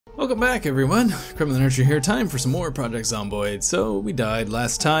Welcome back, everyone. Crumb the Nurture here. Time for some more Project Zomboid. So we died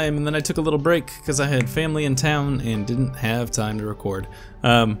last time, and then I took a little break because I had family in town and didn't have time to record.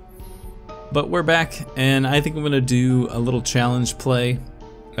 But we're back, and I think I'm gonna do a little challenge play,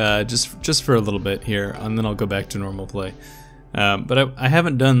 just for a little bit here, and then I'll go back to normal play. But I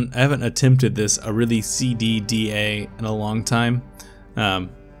haven't attempted this a really CDDA in a long time.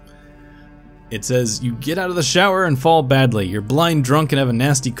 It says, you get out of the shower and fall badly. You're blind, drunk, and have a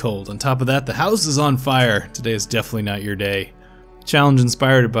nasty cold. On top of that, the house is on fire. Today is definitely not your day. Challenge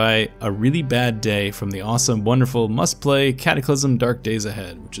inspired by a really bad day from the awesome, wonderful, must-play Cataclysm Dark Days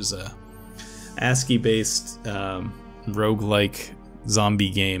Ahead, which is a ASCII-based roguelike zombie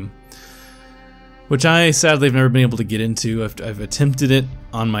game, which I sadly have never been able to get into. I've attempted it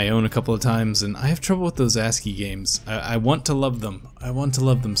on my own a couple of times, and I have trouble with those ASCII games. I want to love them. I want to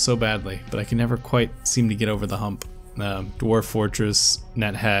love them so badly, but I can never quite seem to get over the hump. Dwarf Fortress,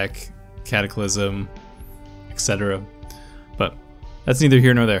 NetHack, Cataclysm, etc. But that's neither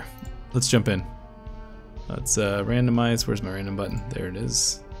here nor there. Let's jump in. Let's randomize. Where's my random button? There it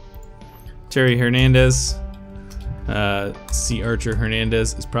is. Terry Hernandez. C. Archer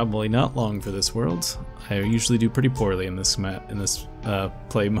Hernandez is probably not long for this world. I usually do pretty poorly in this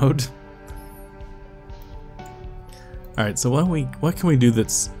play mode. All right, so what can we do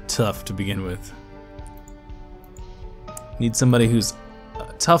that's tough to begin with? Need somebody who's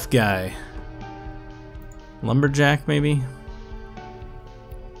a tough guy. Lumberjack, maybe?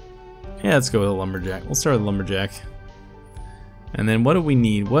 Yeah, let's go with a lumberjack. We'll start with lumberjack. And then what do we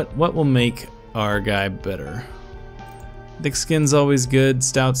need? What will make our guy better? Thick skin's always good,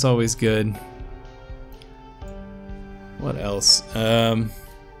 stout's always good. What else?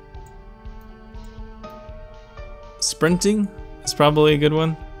 Sprinting is probably a good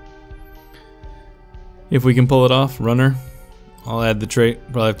one. If we can pull it off. Runner. I'll add the trait.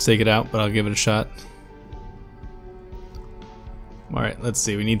 Probably have to take it out, but I'll give it a shot. Alright, let's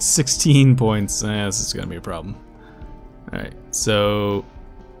see. We need 16 points. This is going to be a problem. Alright, so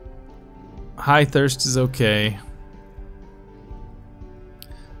high thirst is okay.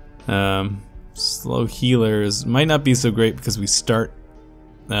 Slow healers might not be so great because we start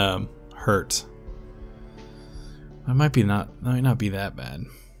hurt. It might not be that bad.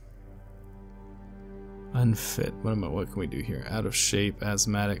 Unfit. What can we do here? Out of shape,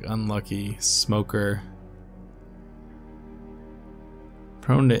 asthmatic, unlucky, smoker.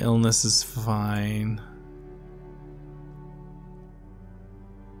 Prone to illness is fine.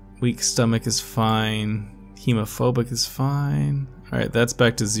 Weak stomach is fine. Hemophobic is fine. Alright, that's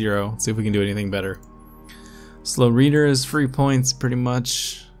back to 0. Let's see if we can do anything better. Slow reader is free points, pretty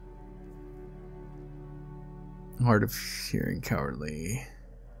much. Hard of hearing, cowardly.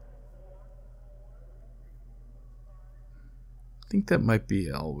 I think that might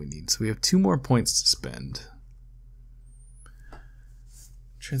be all we need. So we have 2 more points to spend.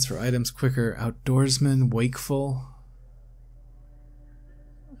 Transfer items quicker. Outdoorsman, wakeful.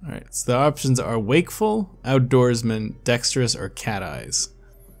 Alright, so the options are wakeful, outdoorsman, dexterous, or cat eyes.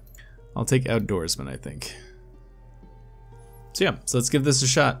 I'll take outdoorsman, I think. So yeah, so let's give this a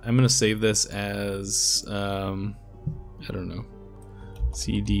shot. I'm gonna save this as I don't know,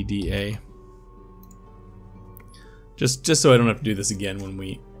 CDDA. Just so I don't have to do this again when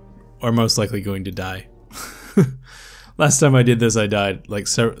we are most likely going to die. Last time I did this, I died like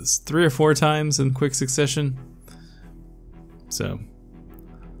 3 or 4 times in quick succession. So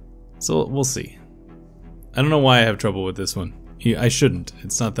we'll see. I don't know why I have trouble with this one. I shouldn't.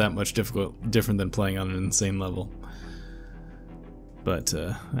 It's not that much different than playing on an insane level. But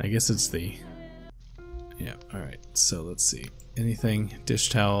I guess it's the... Yeah, alright. So let's see. Anything? Dish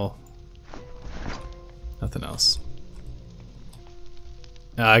towel. Nothing else.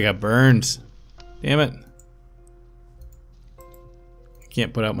 Ah, I got burned. Damn it. I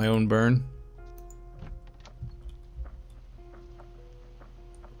can't put out my own burn.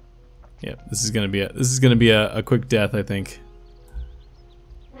 Yeah, this is gonna be a quick death, I think.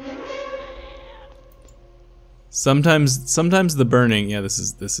 Sometimes the burning. Yeah, this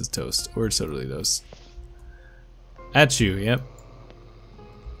is toast. Or it's totally toast. At you. Yep.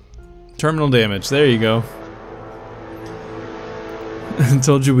 Terminal damage. There you go. I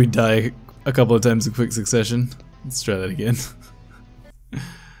told you we'd die a couple of times in quick succession. Let's try that again.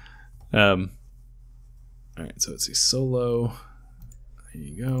 All right, so let's see. Solo. There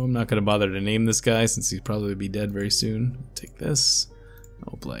you go. I'm not going to bother to name this guy since he'll probably be dead very soon. Take this.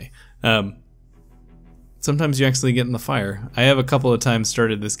 I'll play. Sometimes you actually get in the fire. I have a couple of times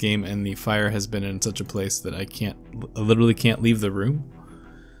started this game and the fire has been in such a place that I literally can't leave the room.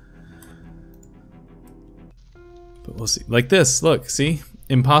 But we'll see. Like this, look, see?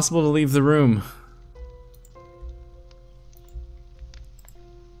 impossible to leave the room.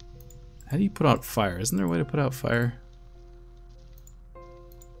 How do you put out fire? Isn't there a way to put out fire?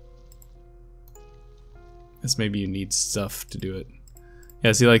 Guess maybe you need stuff to do it.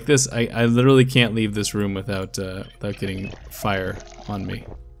 Yeah, see, like this, I literally can't leave this room without without getting fire on me,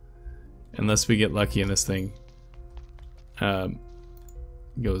 unless we get lucky and this thing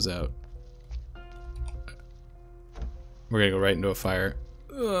goes out. We're gonna go right into a fire.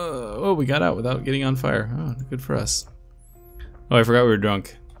 Oh, we got out without getting on fire. Oh, good for us. Oh, I forgot we were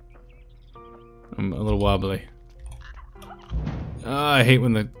drunk. I'm a little wobbly. I hate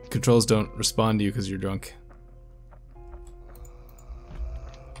when the controls don't respond to you because you're drunk.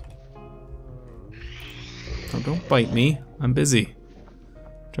 Oh, don't bite me. I'm busy.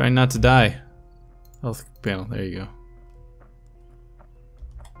 Trying not to die. Health panel. There you go.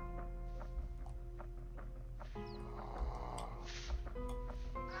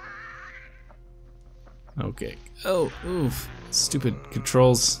 Okay. Oh, oof. Stupid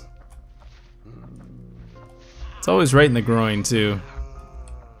controls. It's always right in the groin, too.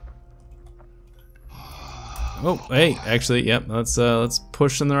 Oh, hey, actually, yep. Let's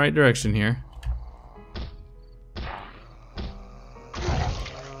push in the right direction here.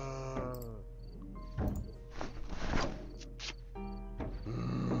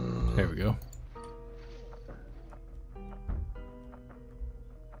 There we go.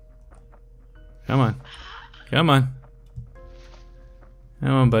 Come on. Come on.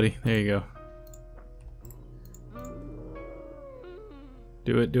 Come on, buddy. There you go.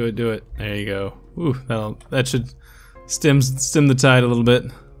 Do it, do it, do it. There you go. Ooh, that should stem the tide a little bit.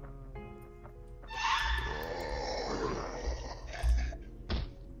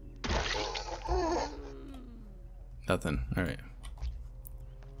 Nothing. All right.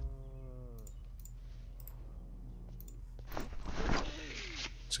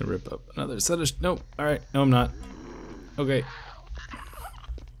 Just gonna rip up another set of. Nope. All right. No, I'm not. Okay.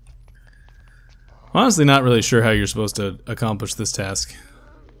 Honestly, not really sure how you're supposed to accomplish this task.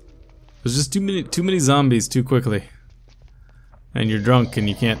 There's just too many zombies too quickly, and you're drunk and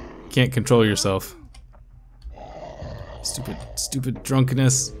you can't control yourself. Stupid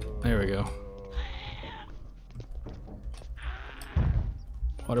drunkenness. There we go.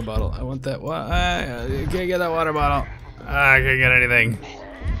 Water bottle. I want that. I can't get that water bottle. I can't get anything.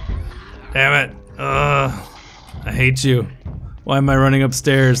 Damn it. Ugh. I hate you. Why am I running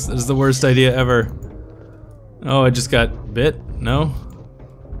upstairs? This is the worst idea ever. Oh, I just got bit? No?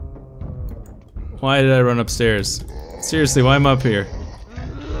 Why did I run upstairs? Seriously, why am I up here?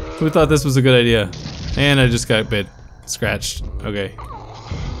 Who thought this was a good idea? And I just got bit. Scratched. Okay.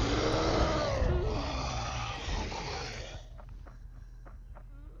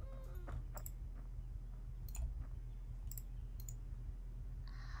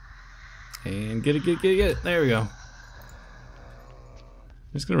 And get it. There we go. I'm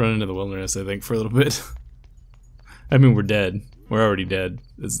just gonna run into the wilderness, I think, for a little bit. I mean, we're dead. We're already dead.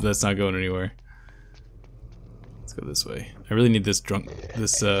 That's not going anywhere. Let's go this way. I really need this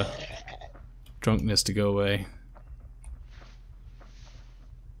drunkenness to go away.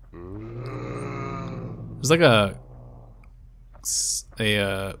 There's like a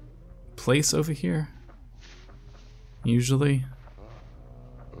place over here. Usually.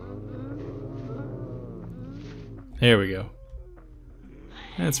 There we go.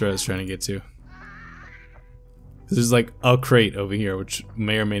 That's where I was trying to get to. There's like a crate over here, which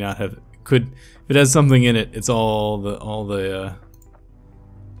may or may not have. If it has something in it, it's all the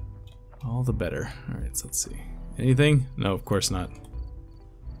better. All right, so let's see. Anything? No, of course not.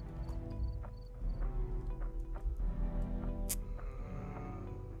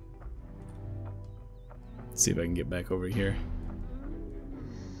 Let's see if I can get back over here.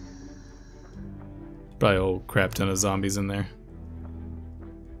 Probably a whole crap ton of zombies in there.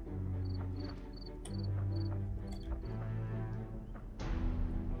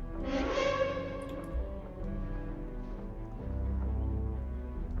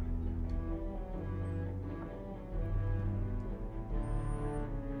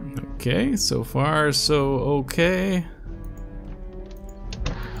 Okay, so far so okay.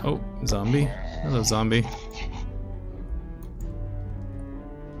 Oh, zombie. Hello, zombie.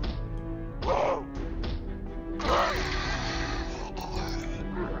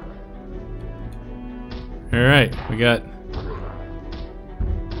 Alright, we got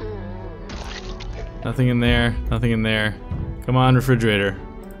nothing in there, nothing in there. Come on, refrigerator.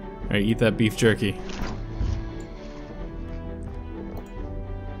 Alright, eat that beef jerky.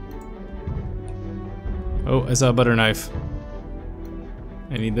 Oh, I saw a butter knife.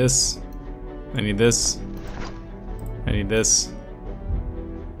 I need this. I need this. I need this.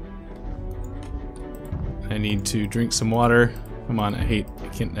 I need to drink some water. Come on, I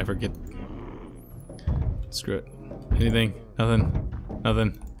can't ever get... Screw it. Anything? Nothing?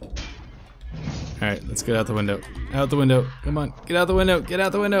 Nothing? Alright, let's get out the window. Out the window. Come on, get out the window. Get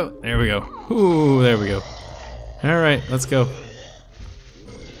out the window. There we go. Ooh, there we go. Alright, let's go.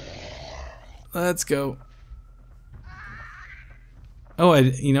 Let's go. Oh,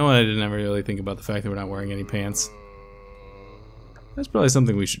 you know what? I didn't ever really think about the fact that we're not wearing any pants. That's probably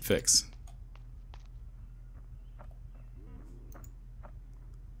something we should fix.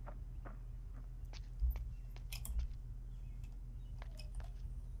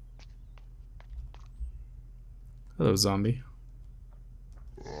 Hello, zombie.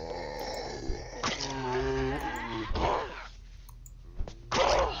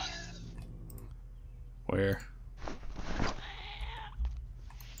 Where?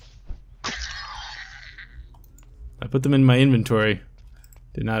 I put them in my inventory.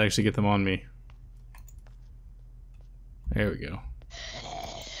 Did not actually get them on me. There we go.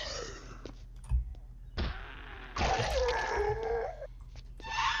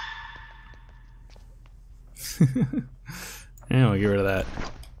 Yeah, we'll get rid of that.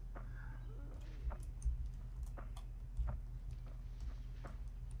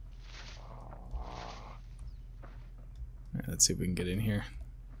 Alright, let's see if we can get in here.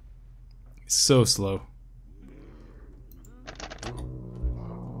 It's so slow.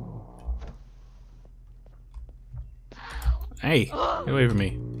 Hey, get away from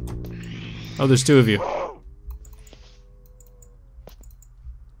me. Oh, there's two of you.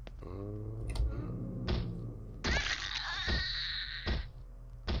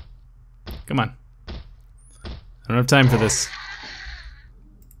 Come on. I don't have time for this.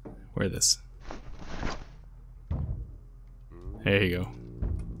 Wear this. There you go.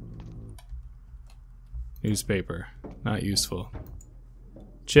 Newspaper. Not useful.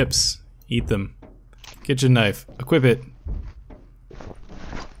 Chips. Eat them. Kitchen knife. Equip it.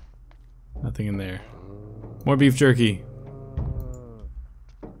 Nothing in there. More beef jerky.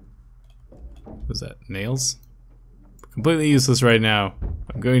 What was that? Nails? Completely useless right now.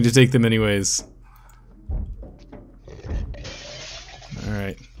 I'm going to take them anyways.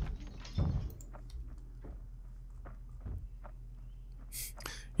 Alright.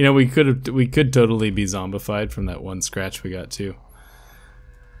 You know, we could totally be zombified from that one scratch we got too.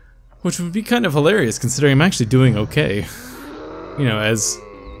 Which would be kind of hilarious considering I'm actually doing okay. You know, as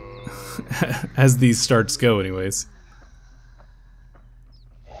as these starts go anyways.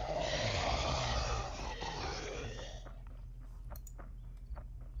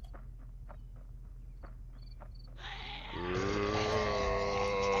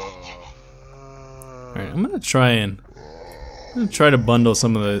 Alright, I'm gonna try to bundle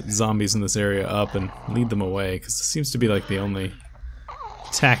some of the zombies in this area up and lead them away, because this seems to be like the only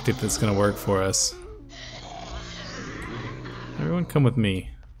tactic that's gonna work for us. Everyone come with me.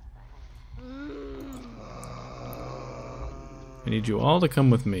 I need you all to come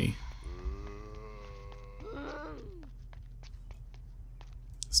with me.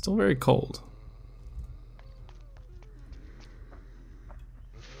 It's still very cold.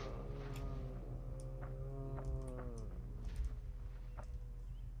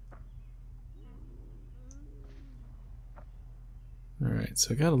 Alright,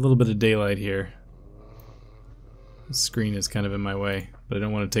 so I got a little bit of daylight here. The screen is kind of in my way, but I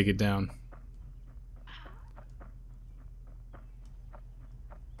don't want to take it down.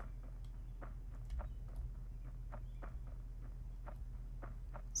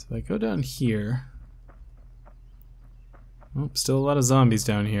 So if I go down here... Oh, still a lot of zombies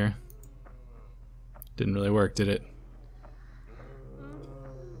down here. Didn't really work, did it?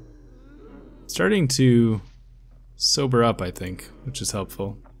 Starting to sober up, I think, which is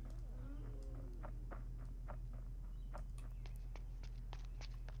helpful.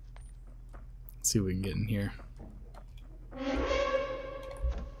 Let's see what we can get in here.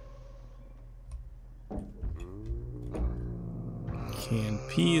 Canned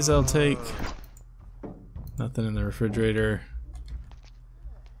peas I'll take. Nothing in the refrigerator.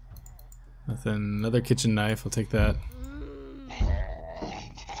 Nothing. Another kitchen knife, I'll take that.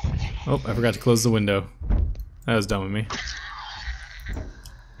 Oh, I forgot to close the window. That was dumb of me.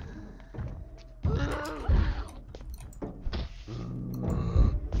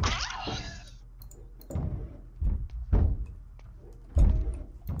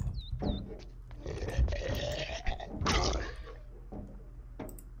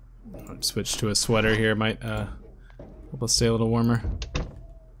 I'll switch to a sweater here, might help us stay a little warmer.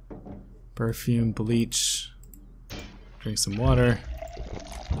 Perfume, bleach, drink some water.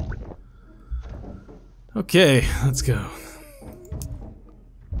 Okay, let's go.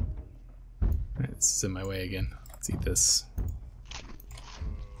 Alright, This is in my way again. Let's eat this.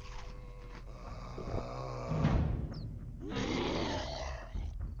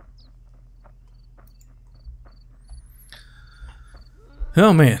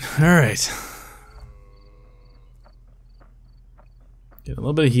 Oh man, alright. Get a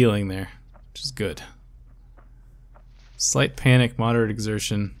little bit of healing there, which is good. Slight panic, moderate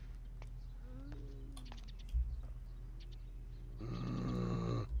exertion.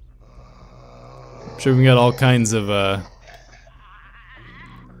 I'm sure we got all kinds of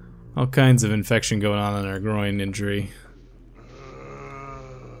infection going on in our groin injury.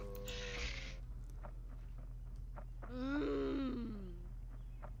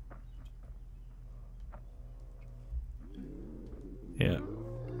 Yeah.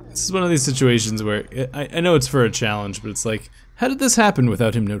 This is one of these situations where I know it's for a challenge, but it's like, how did this happen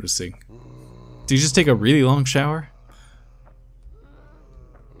without him noticing? Did he just take a really long shower?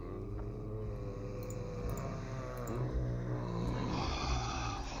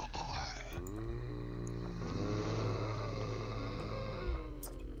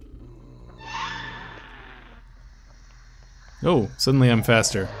 Oh, suddenly I'm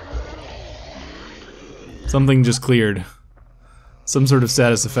faster. Something just cleared. Some sort of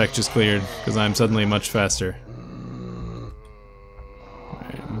status effect just cleared, because I'm suddenly much faster.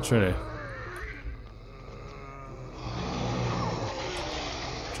 Alright, I'm gonna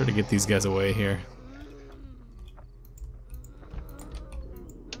try to get these guys away here.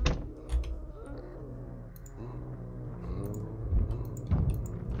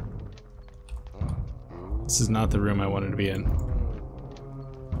 This is not the room I wanted to be in.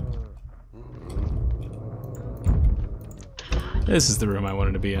 This is the room I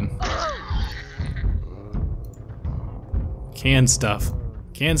wanted to be in. Canned stuff.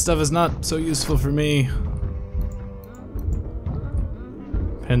 Canned stuff is not so useful for me.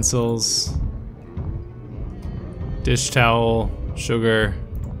 Pencils. Dish towel. Sugar.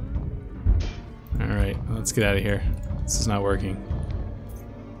 Alright, let's get out of here. This is not working.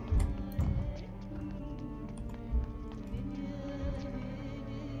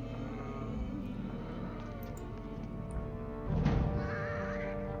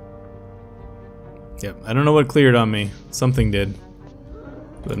 Yep, I don't know what cleared on me. Something did.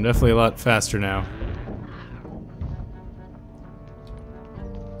 But I'm definitely a lot faster now.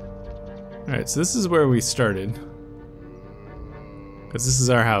 Alright, so this is where we started. Because this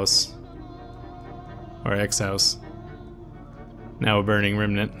is our house. Our ex-house. Now a burning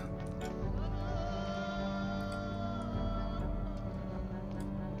remnant.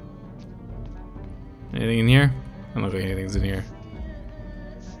 Anything in here? I don't look like anything's in here.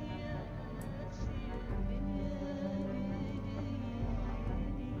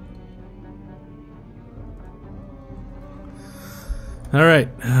 Alright,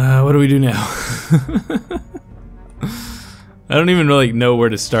 what do we do now? I don't even really know where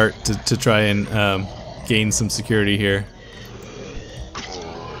to start to try and gain some security here.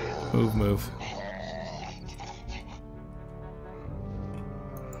 Move, move.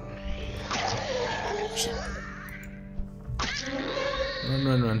 Run,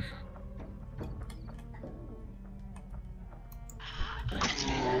 run, run.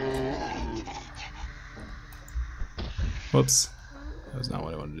 Whoops. That was not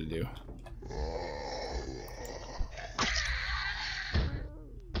what I wanted to do.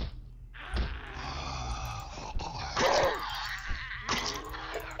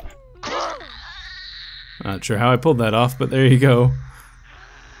 Not sure how I pulled that off, but there you go.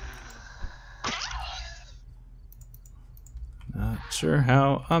 Not sure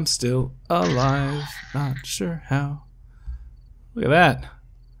how I'm still alive. Not sure how. Look at that.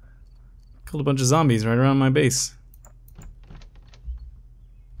 Killed a bunch of zombies right around my base.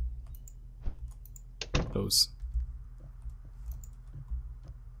 Those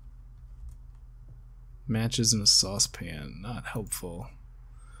matches in a saucepan, not helpful.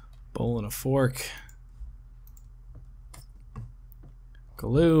 Bowl and a fork.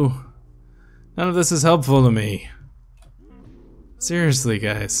 Glue. None of this is helpful to me. Seriously,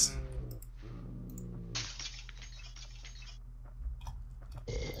 guys.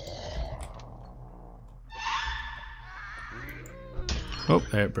 Oh,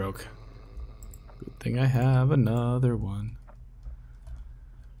 there it broke. Good thing I have another one.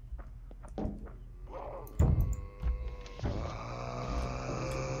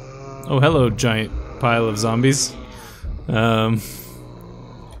 Oh, hello, giant pile of zombies.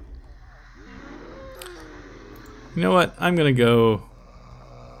 You know what? I'm gonna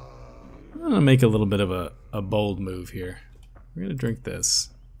make a little bit of a bold move here. We're gonna drink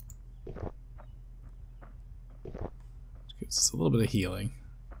this. Gives us a little bit of healing.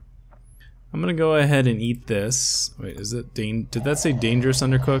 I'm gonna go ahead and eat this. Wait, is it did that say dangerous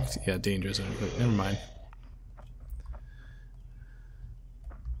undercooked? Yeah, dangerous undercooked. Never mind.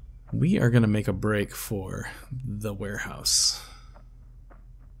 We are gonna make a break for the warehouse.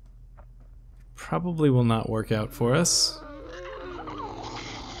 Probably will not work out for us.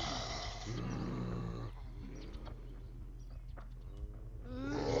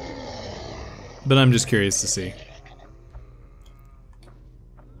 But I'm just curious to see.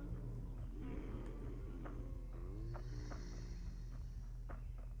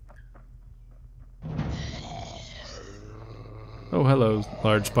 Oh, hello,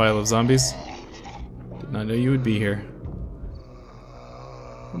 large pile of zombies. Did not know you would be here.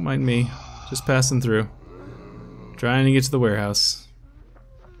 Don't mind me, just passing through. Trying to get to the warehouse.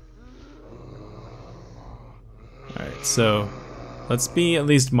 Alright, so let's be at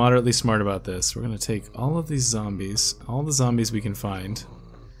least moderately smart about this. We're gonna take all of these zombies, all the zombies we can find.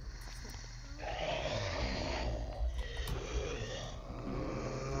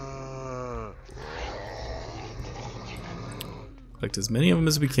 Collect as many of them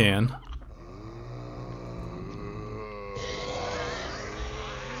as we can.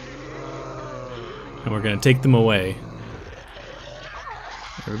 And we're gonna take them away.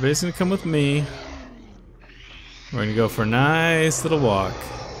 Everybody's gonna come with me. We're gonna go for a nice little walk.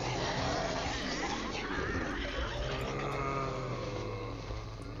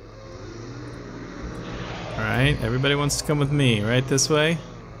 Alright, everybody wants to come with me, right this way?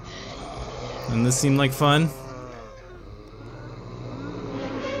 Doesn't this seem like fun?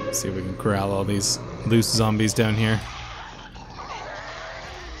 Let's see if we can corral all these loose zombies down here.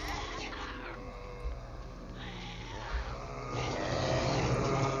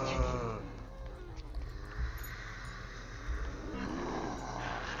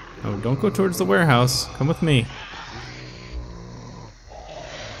 Oh, don't go towards the warehouse. Come with me.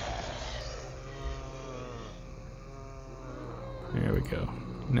 There we go.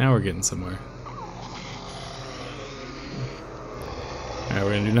 Now we're getting somewhere. Alright,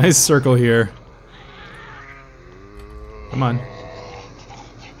 we're gonna do a nice circle here. Come on.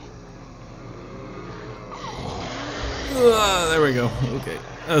 There we go. Okay.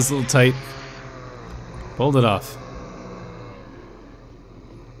 That was a little tight. Pulled it off.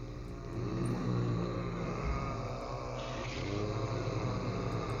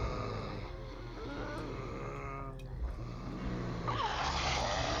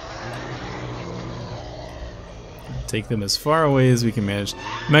 Take them as far away as we can manage.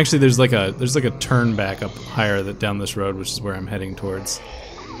 Actually, there's like a turn back up higher down this road, which is where I'm heading towards.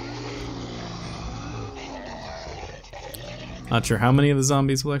 Not sure how many of the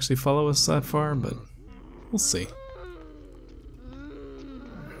zombies will actually follow us that far, but we'll see.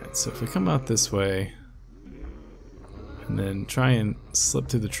 Alright, so if we come out this way and then try and slip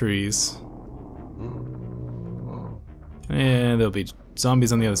through the trees, and there'll be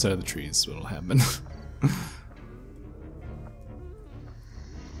zombies on the other side of the trees is what'll happen.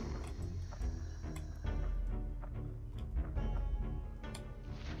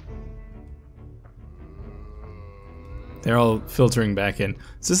 They're all filtering back in.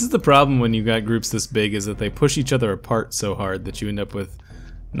 So this is the problem when you've got groups this big, is that they push each other apart so hard that you end up with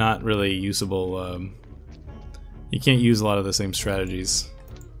not really usable, you can't use a lot of the same strategies.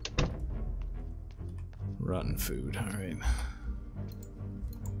 Rotten food, alright.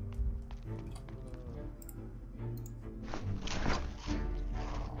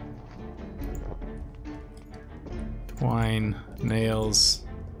 Twine, nails.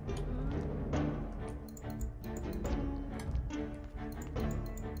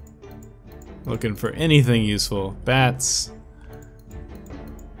 Looking for anything useful. Bats.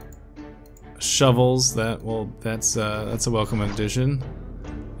 Shovels, that's a welcome addition.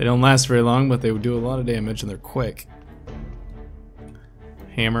 They don't last very long, but they would do a lot of damage and they're quick.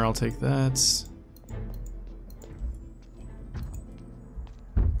 Hammer, I'll take that.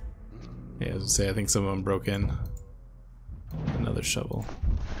 Yeah, as I say, I think some of them broke in. Another shovel.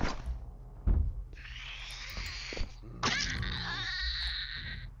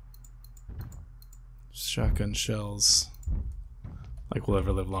 Shotgun shells. Like we'll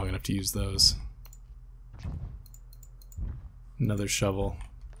ever live long enough to use those. Another shovel.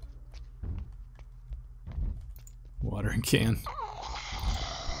 Watering can.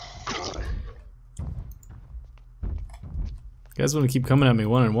 You guys want to keep coming at me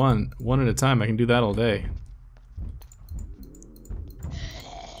one at a time, I can do that all day.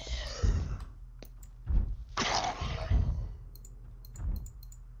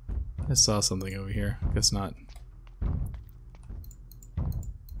 I saw something over here. Guess not.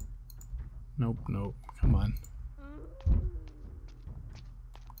 Nope, nope. Come on.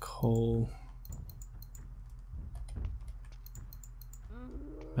 Coal.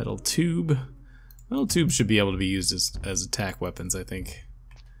 Metal tube. Metal tubes should be able to be used as attack weapons, I think.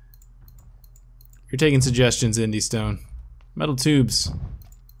 You're taking suggestions, Indy Stone. Metal tubes.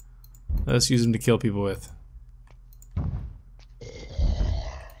 Let us use them to kill people with.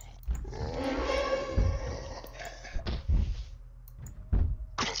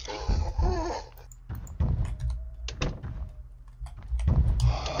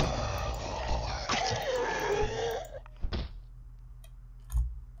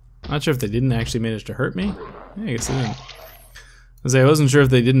 Not sure if they didn't actually manage to hurt me. Yeah, I guess they didn't. I wasn't sure if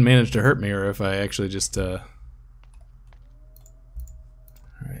they didn't manage to hurt me or if I actually just Alright,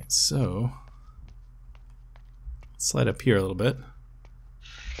 so slide up here a little bit.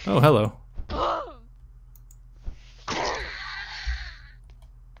 Oh, hello.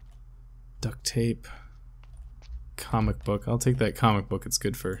 Duct tape. Comic book. I'll take that comic book. It's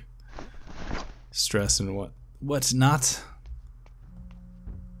good for stress and what's not.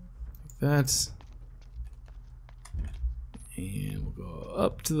 That, and we'll go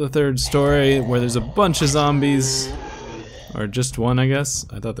up to the 3rd story where there's a bunch of zombies, or just one, I guess.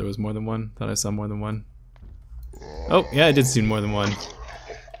 I thought there was more than one. Thought I saw more than one. Oh yeah, I did see more than one.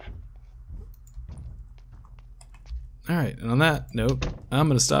 All right, and on that note, I'm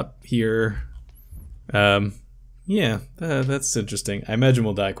gonna stop here. Yeah, that's interesting. I imagine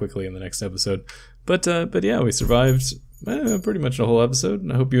we'll die quickly in the next episode, but yeah, we survived pretty much a whole episode,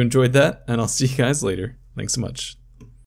 and I hope you enjoyed that, and I'll see you guys later. Thanks so much.